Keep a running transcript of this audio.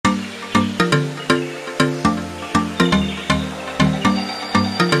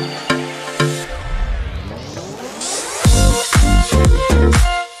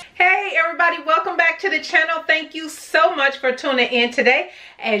thank you so much for tuning in today.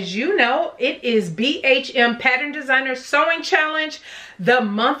 As you know, it is BHM Pattern Designers Sewing Challenge, the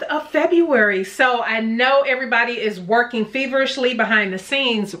month of February. So I know everybody is working feverishly behind the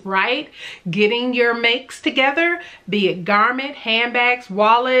scenes, right? Getting your makes together, be it garment, handbags,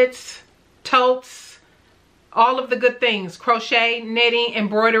 wallets, totes, all of the good things, crochet, knitting,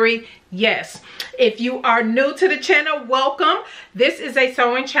 embroidery. Yes. If you are new to the channel, welcome. This is a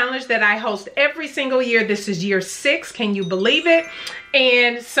sewing challenge that I host every single year. This is year 6. Can you believe it?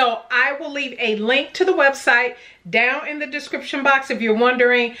 And so I will leave a link to the website down in the description box. If you're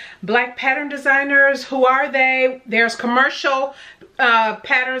wondering, Black pattern designers, who are they? There's commercial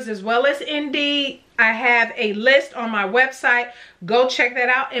patterns as well as indie. I have a list on my website. Go check that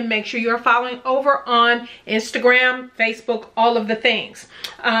out and make sure you're following over on Instagram, Facebook, all of the things.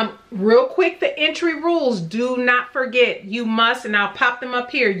 Real quick, the entry rules. Do not forget, you must, and I'll pop them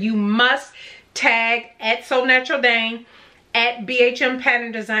up here, you must tag at SewNaturalDane, at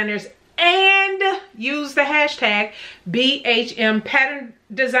BHMPatternDesigners, and use the hashtag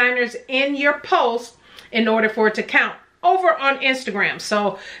BHMPatternDesigners in your post in order for it to count over on Instagram.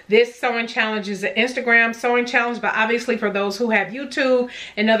 So this sewing challenge is an Instagram sewing challenge, but obviously for those who have YouTube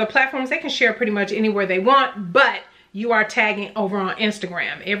and other platforms, they can share pretty much anywhere they want, but you are tagging over on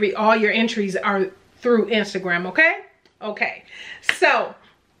Instagram. All your entries are through Instagram, okay? Okay, so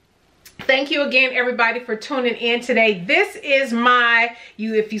thank you again, everybody, for tuning in today. This is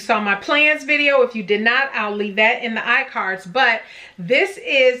if you saw my plans video. If you did not, I'll leave that in the iCards. But this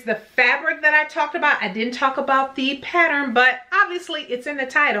is the fabric that I talked about. I didn't talk about the pattern, but obviously it's in the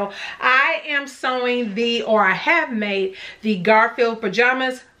title. I am sewing I have made the Garfield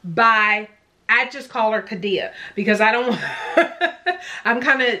Pajamas by, I just call her Katy because I don't, I'm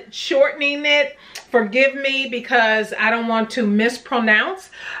kind of shortening it. Forgive me because I don't want to mispronounce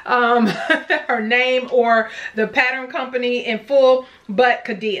her name or the pattern company in full, but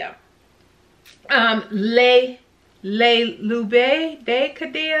Katy. Le Lube de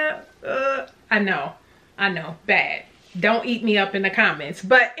Katy. I know, bad. Don't eat me up in the comments.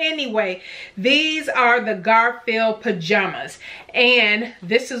 But anyway, these are the Garfield Pajamas. And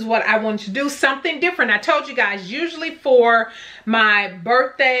this is what I want to do. Something different. I told you guys, usually for my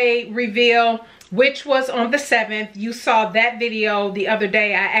birthday reveal, which was on the 7th, you saw that video the other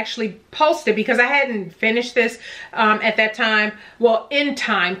day. I actually posted because I hadn't finished this at that time. Well, in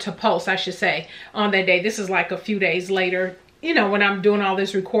time to post, I should say, on that day. This is like a few days later. You know, when I'm doing all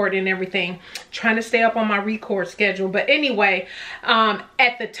this recording and everything, trying to stay up on my record schedule. But anyway,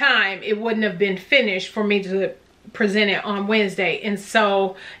 at the time, it wouldn't have been finished for me to present it on Wednesday. And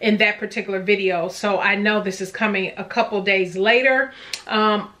so in that particular video, so I know this is coming a couple days later,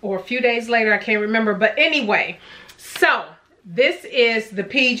 or a few days later, I can't remember. But anyway, so this is the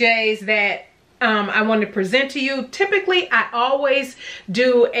PJs that I want to present to you. Typically, I always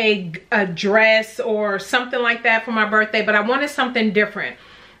do a dress or something like that for my birthday, but I wanted something different,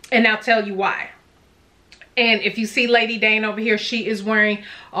 and I'll tell you why. And if you see Lady Dane over here, she is wearing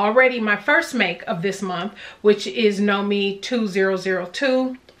already my first make of this month, which is Know Me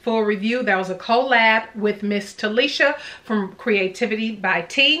 2002 full review. That was a collab with Miss Talisha from Creativity by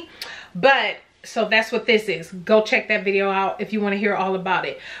T. But so that's what this is. Go check that video out if you want to hear all about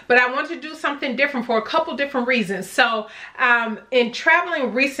it. But I want to do something different for a couple different reasons. So in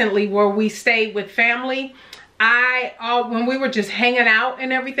traveling recently where we stayed with family, when we were just hanging out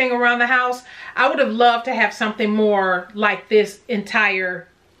and everything around the house, I would have loved to have something more like this entire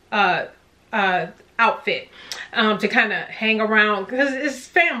outfit to kind of hang around, because it's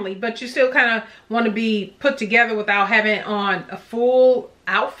family, but you still kind of want to be put together without having on a full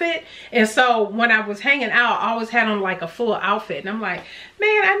outfit. And so when I was hanging out, I always had on like a full outfit, and I'm like,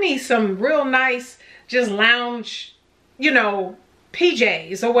 man, I need some real nice just lounge, you know,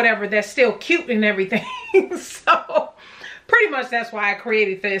 PJs or whatever that's still cute and everything. So pretty much that's why I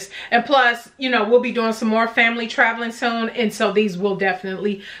created this. And plus, you know, we'll be doing some more family traveling soon, and so these will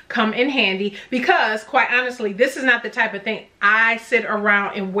definitely come in handy, because quite honestly, this is not the type of thing I sit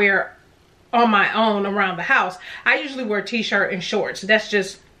around and wear on my own around the house. I usually wear t-shirt and shorts. That's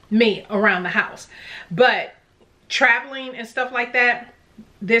just me around the house. But traveling and stuff like that,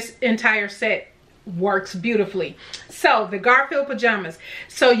 this entire set works beautifully. So the Garfield Pajamas.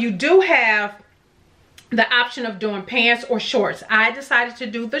 So you do have the option of doing pants or shorts. I decided to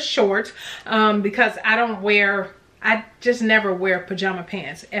do the shorts because I just never wear pajama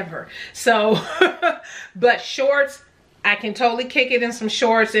pants ever. So, but shorts, I can totally kick it in some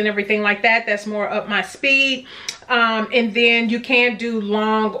shorts and everything like that. That's more up my speed. And then you can do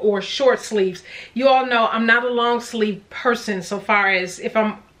long or short sleeves. You all know I'm not a long sleeve person, so far as if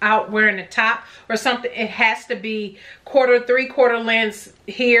I'm out wearing a top or something, it has to be three-quarter lengths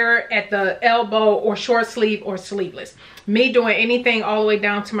here at the elbow, or short sleeve or sleeveless. Me doing anything all the way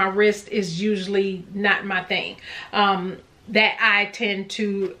down to my wrist is usually not my thing, that I tend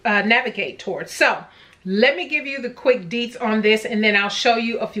to navigate towards. So let me give you the quick deets on this, and then I'll show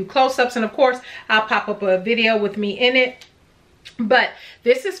you a few close-ups, and of course I'll pop up a video with me in it. But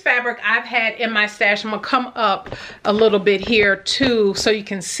this is fabric I've had in my stash. I'm gonna come up a little bit here too so you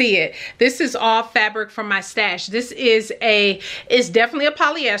can see it. This is all fabric from my stash. This is it's definitely a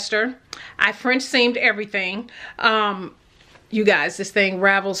polyester. I French seamed everything. You guys, this thing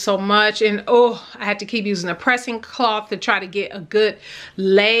ravels so much, and oh, I had to keep using a pressing cloth to try to get a good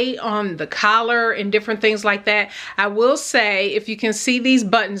lay on the collar and different things like that. I will say, if you can see these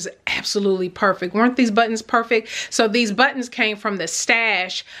buttons, absolutely perfect. Weren't these buttons perfect? So these buttons came from the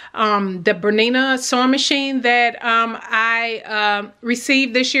stash, the Bernina sewing machine that I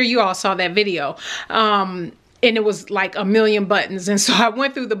received this year. You all saw that video. And it was like a million buttons. And so I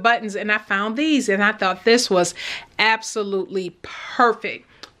went through the buttons and I found these, and I thought this was absolutely perfect.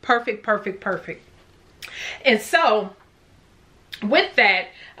 Perfect, perfect, perfect. And so with that,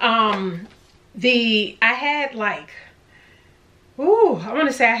 I had like, I want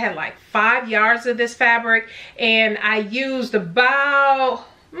to say I had like 5 yards of this fabric, and I used about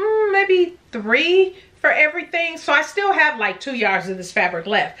maybe 3 for everything. So I still have like 2 yards of this fabric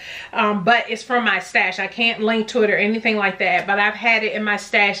left, but it's from my stash. I can't link to it or anything like that, but I've had it in my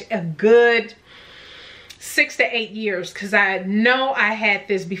stash a good 6 to 8 years, because I know I had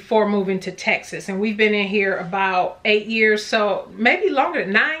this before moving to Texas, and we've been in here about 8 years, so maybe longer,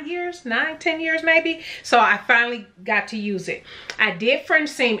 9 years, 10 years maybe. So I finally got to use it. I did French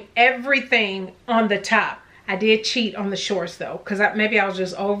seam everything on the top. I did cheat on the shorts though, because maybe I was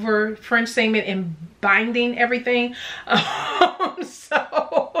just over French seaming and binding everything.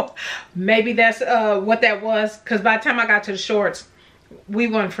 So maybe that's what that was, because by the time I got to the shorts, we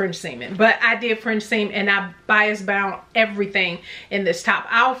weren't French seaming. But I did French seam, and I bias bound everything in this top.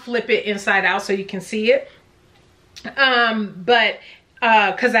 I'll flip it inside out so you can see it.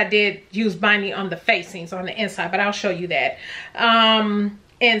 Because I did use binding on the facings on the inside, but I'll show you that.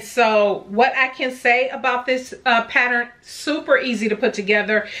 And so what I can say about this pattern, super easy to put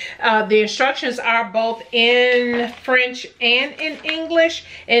together. The instructions are both in French and in English,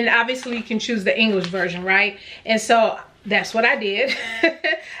 and obviously you can choose the English version, right? And so that's what I did.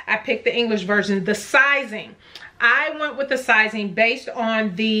 I picked the English version. The sizing, I went with the sizing based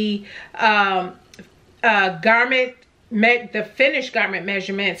on the the finished garment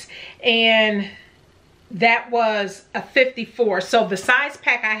measurements, and that was a 54. So the size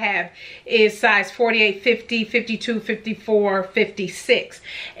pack I have is size 48, 50, 52, 54, 56.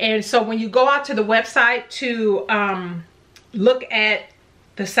 And so when you go out to the website to look at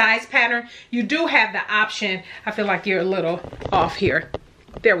the size pattern, you do have the option. I feel like you're a little off here.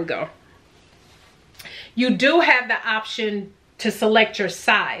 There we go. You do have the option to select your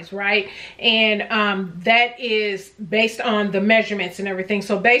size, right? And that is based on the measurements and everything.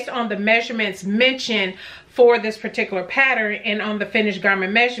 So based on the measurements mentioned for this particular pattern, and on the finished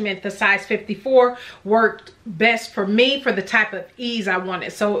garment measurement, the size 54 worked best for me for the type of ease I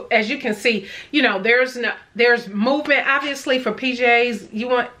wanted. So as you can see, you know, there's movement. Obviously for PJs,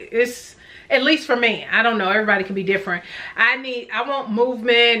 it's, at least for me, I don't know, everybody can be different. I want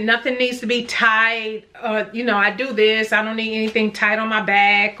movement. Nothing needs to be tight. You know, I do this. I don't need anything tight on my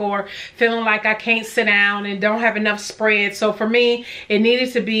back, or feeling like I can't sit down and don't have enough spread. So for me, it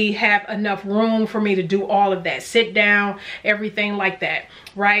needed to have enough room for me to do all of that. Sit down, everything like that,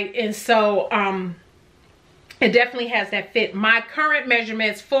 right? And so, it definitely has that fit. My current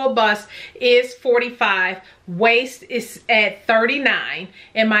measurements, full bust is 45, waist is at 39,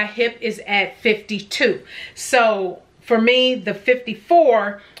 and my hip is at 52. So for me, the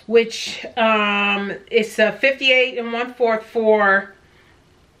 54, which it's a 58 1/4 for,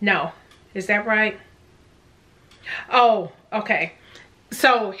 no, is that right? Oh, okay.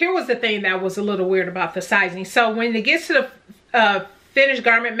 So here was the thing that was a little weird about the sizing. So when it gets to the finished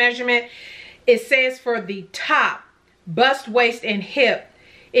garment measurement, it says for the top, bust, waist, and hip,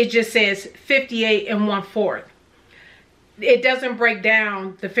 it just says 58 1/4. It doesn't break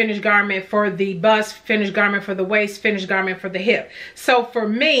down the finished garment for the bust, finished garment for the waist, finished garment for the hip. So for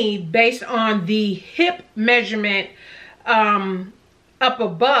me, based on the hip measurement up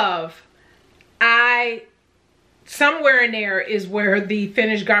above, somewhere in there is where the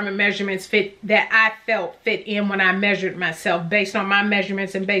finished garment measurements fit, that I felt fit in when I measured myself, based on my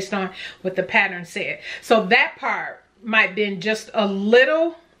measurements and based on what the pattern said. So that part might have been just a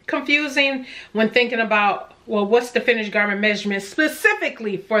little confusing when thinking about well, what's the finished garment measurement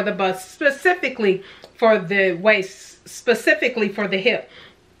specifically for the bust, specifically for the waist, specifically for the hip.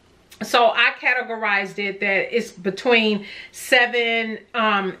 So I categorized it that it's between 7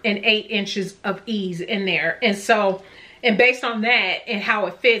 and 8 inches of ease in there. And so, and based on that and how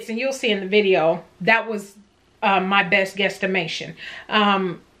it fits, and you'll see in the video, that was my best guesstimation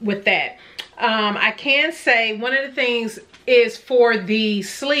with that. I can say one of the things is for the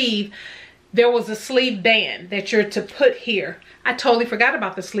sleeve, there was a sleeve band that you're to put here. I totally forgot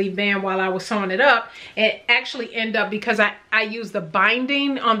about the sleeve band while I was sewing it up. It actually ended up, because I used the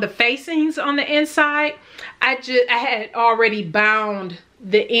binding on the facings on the inside, I had already bound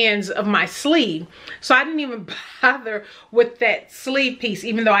the ends of my sleeve. So I didn't even bother with that sleeve piece,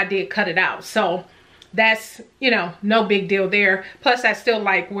 even though I did cut it out. So that's, you know, no big deal there. Plus I still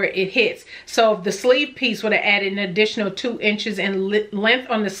like where it hits. So if the sleeve piece would have added an additional 2 inches in length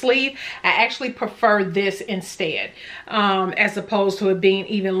on the sleeve, I actually prefer this instead, as opposed to it being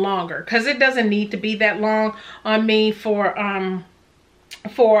even longer, because it doesn't need to be that long on me for a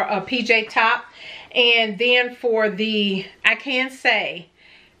PJ top. And then for the, I can say,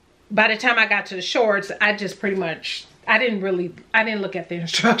 by the time I got to the shorts, I just pretty much, I didn't look at the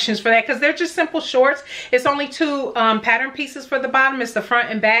instructions for that, because they're just simple shorts. It's only 2 pattern pieces for the bottom. It's the front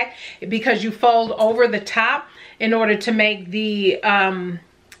and back, because you fold over the top in order to make the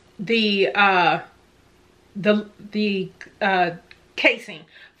casing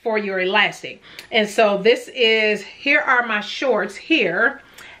for your elastic. And so this is, here are my shorts here.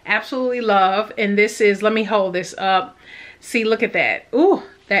 Absolutely love. And this is, let me hold this up. See, look at that. Ooh.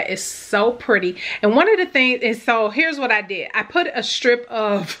 That is so pretty. And one of the things is, so here's what I did. I put a strip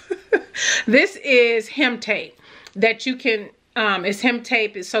of, this is hem tape that you can, it's hem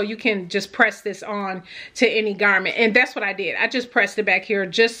tape, so you can just press this on to any garment. And that's what I did. I just pressed it back here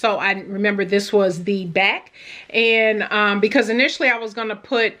just so I remember this was the back. And because initially I was gonna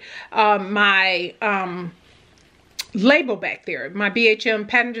put my, label back there, my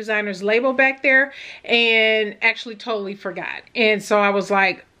BHMPatternDesigners label back there, and actually totally forgot. And so I was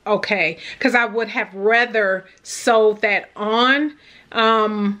like, okay, because I would have rather sewed that on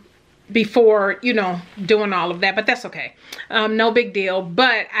before, you know, doing all of that, but that's okay. No big deal,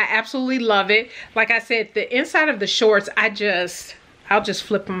 but I absolutely love it. Like I said, the inside of the shorts, I'll just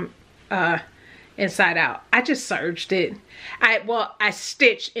flip them inside out. I just serged it. I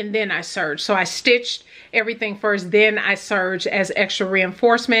stitched and then I serged. So I stitched everything first, then I serged as extra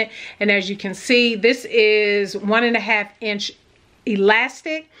reinforcement. And as you can see, this is 1.5 inch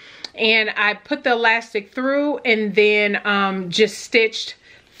elastic, and I put the elastic through and then just stitched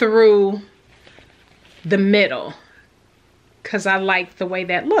through the middle, because I like the way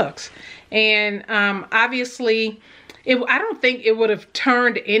that looks. And obviously I don't think it would have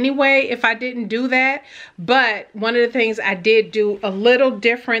turned anyway if I didn't do that. But one of the things I did do a little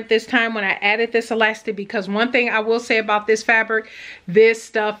different this time when I added this elastic, because one thing I will say about this fabric, this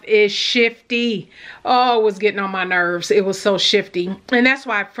stuff is shifty. Oh, it was getting on my nerves. It was so shifty. And that's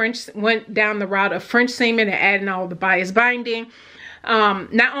why I went down the route of French seaming and adding all the bias binding.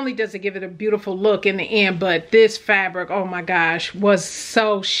 Not only does it give it a beautiful look in the end, but this fabric, oh my gosh, was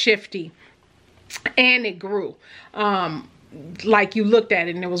so shifty. And it grew, like you looked at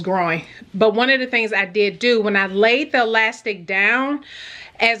it and it was growing. But one of the things I did do when I laid the elastic down,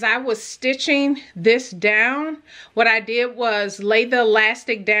 as I was stitching this down, what I did was lay the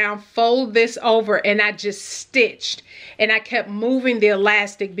elastic down, fold this over, and I just stitched. And I kept moving the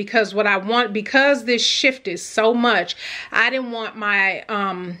elastic, because because this shifted so much, I didn't want my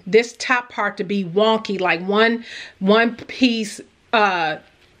this top part to be wonky, like one piece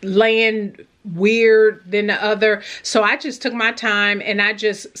laying weird than the other. So I just took my time and I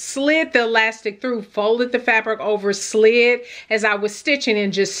just slid the elastic through, folded the fabric over, slid as I was stitching,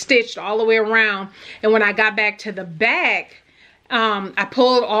 and just stitched all the way around. And when I got back to the back, I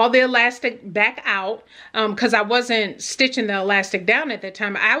pulled all the elastic back out, because I wasn't stitching the elastic down at that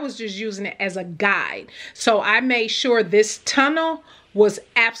time. I was just using it as a guide. So I made sure this tunnel was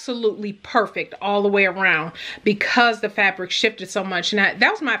absolutely perfect all the way around, because the fabric shifted so much. And that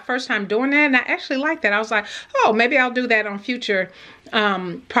was my first time doing that, and I actually liked that. I was like, oh, maybe I'll do that on future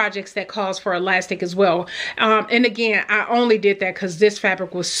projects that calls for elastic as well. And again, I only did that because this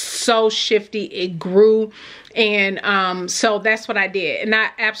fabric was so shifty, it grew. And so that's what I did, and I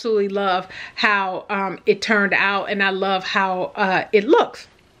absolutely love how it turned out, and I love how it looks.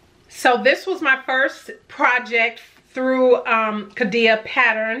 So this was my first project through Katy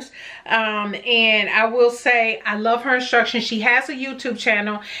Patterns, and I will say I love her instructions. She has a YouTube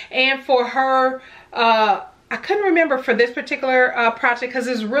channel, and for her I couldn't remember for this particular project because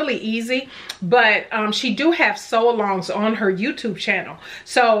it's really easy, but she do have sew-alongs on her YouTube channel.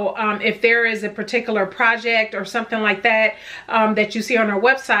 So if there is a particular project or something like that that you see on her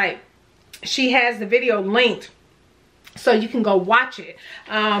website, she has the video linked, so you can go watch it,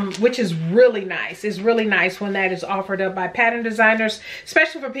 which is really nice. It's really nice when that is offered up by pattern designers,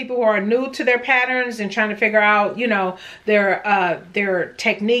 especially for people who are new to their patterns and trying to figure out, you know, their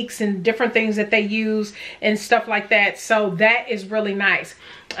techniques and different things that they use and stuff like that. So that is really nice.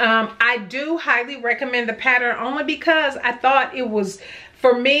 I do highly recommend the pattern only because I thought it was,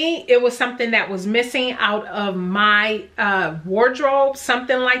 for me, it was something that was missing out of my wardrobe,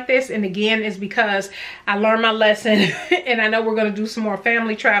 something like this. And again, it's because I learned my lesson and I know we're going to do some more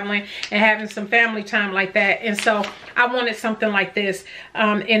family traveling and having some family time like that. And so I wanted something like this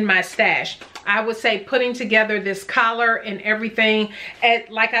in my stash. I would say putting together this collar and everything,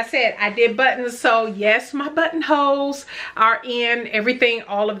 like I said, I did buttons, so yes, my buttonholes are in, everything,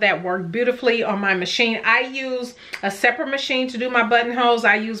 all of that worked beautifully on my machine. I use a separate machine to do my buttonholes.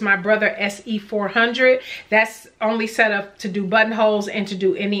 I use my Brother SE400. That's only set up to do buttonholes and to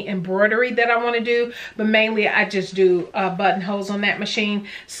do any embroidery that I want to do, but mainly I just do buttonholes on that machine.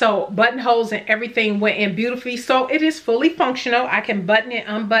 So buttonholes and everything went in beautifully, so it is fully functional. I can button it,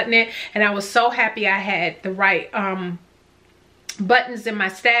 unbutton it, and I was so happy I had the right buttons in my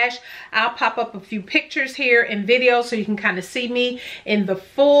stash. I'll pop up a few pictures here and videos so you can kind of see me in the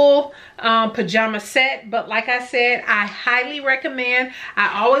full pajama set. But like I said, I highly recommend.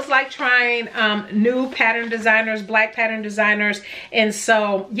 I always like trying new pattern designers, black pattern designers, and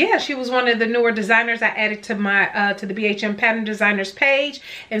so yeah, she was one of the newer designers I added to my to the BHM Pattern Designers page,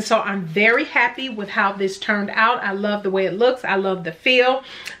 and so I'm very happy with how this turned out. I love the way it looks. I love the feel.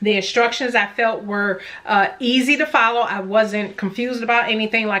 The instructions I felt were easy to follow. I wasn't confused about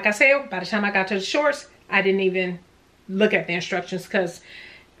anything. Like I said, by the time I got to the shorts, I didn't even look at the instructions because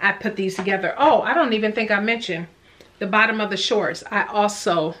I put these together. Oh, I don't even think I mentioned the bottom of the shorts. I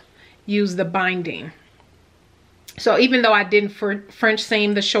also use the binding. So even though I didn't French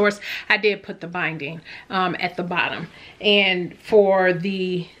seam the shorts, I did put the binding at the bottom. And for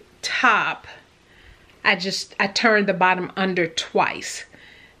the top, I turned the bottom under twice.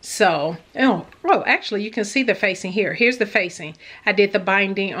 So, oh, actually you can see the facing here. Here's the facing. I did the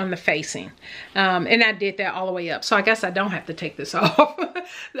binding on the facing. And I did that all the way up. So I guess I don't have to take this off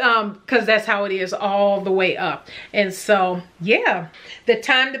because that's how it is all the way up. And so, yeah, the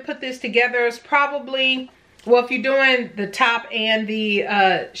time to put this together is probably, well, if you're doing the top and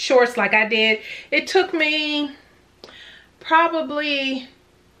the shorts like I did, it took me probably,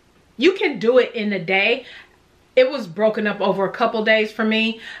 you can do it in a day. It was broken up over a couple days for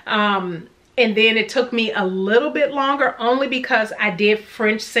me. And then it took me a little bit longer only because I did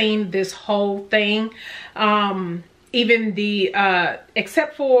French seam this whole thing. Even the,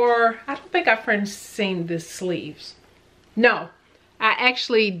 except for, I don't think I French seamed the sleeves. No, I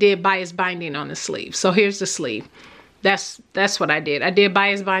actually did bias binding on the sleeve. So here's the sleeve. That's what I did. I did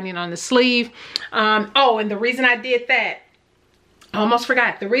bias binding on the sleeve. Oh, and the reason I did that, I almost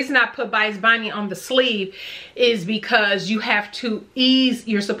forgot. The reason I put bias binding on the sleeve is because you have to ease,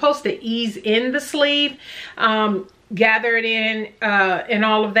 you're supposed to ease in the sleeve, gather it in, and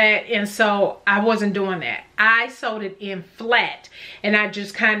all of that. And so I wasn't doing that. I sewed it in flat and I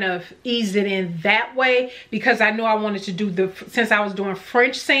just kind of eased it in that way because I knew I wanted to do since I was doing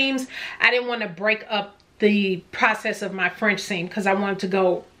French seams, I didn't want to break up the process of my French seam because I wanted to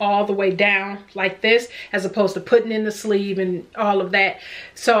go all the way down like this as opposed to putting in the sleeve and all of that,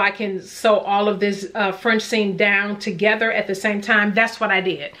 so I can sew all of this French seam down together at the same time. That's what I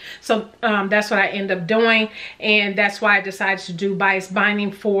did. So that's what I ended up doing, and that's why I decided to do bias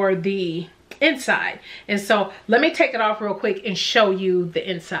binding for the inside. And so let me take it off real quick and show you the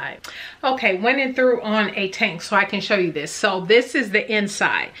inside. Okay, went in through on a tank so I can show you this. So this is the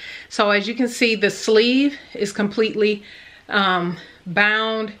inside. So as you can see, the sleeve is completely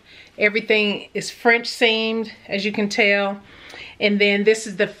bound. Everything is French seamed, as you can tell. And then this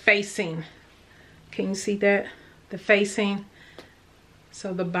is the facing. Can you see that? The facing.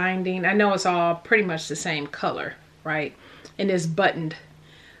 So the binding, I know it's all pretty much the same color, right? And it's buttoned,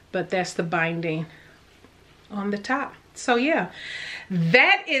 but that's the binding on the top. So yeah,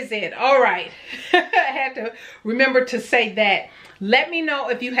 that is it. All right. I had to remember to say that. Let me know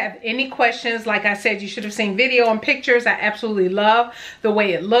if you have any questions. Like I said, you should have seen video and pictures. I absolutely love the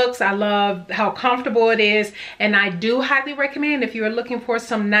way it looks. I love how comfortable it is. And I do highly recommend, if you're looking for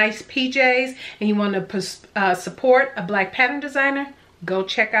some nice PJs and you want to support a black pattern designer, go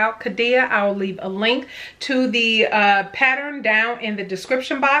check out Katy. I'll leave a link to the pattern down in the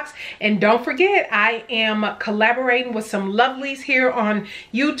description box. And don't forget, I am collaborating with some lovelies here on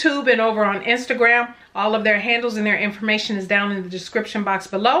YouTube and over on Instagram. All of their handles and their information is down in the description box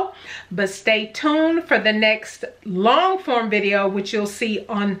below. But stay tuned for the next long form video, which you'll see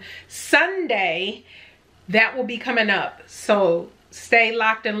on Sunday. That will be coming up. So stay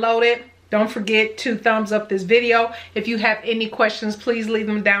locked and loaded. Don't forget to thumbs up this video. If you have any questions, please leave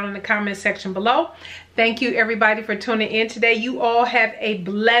them down in the comment section below. Thank you everybody for tuning in today. You all have a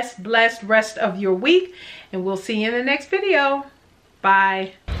blessed rest of your week, and we'll see you in the next video.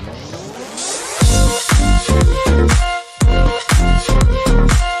 Bye.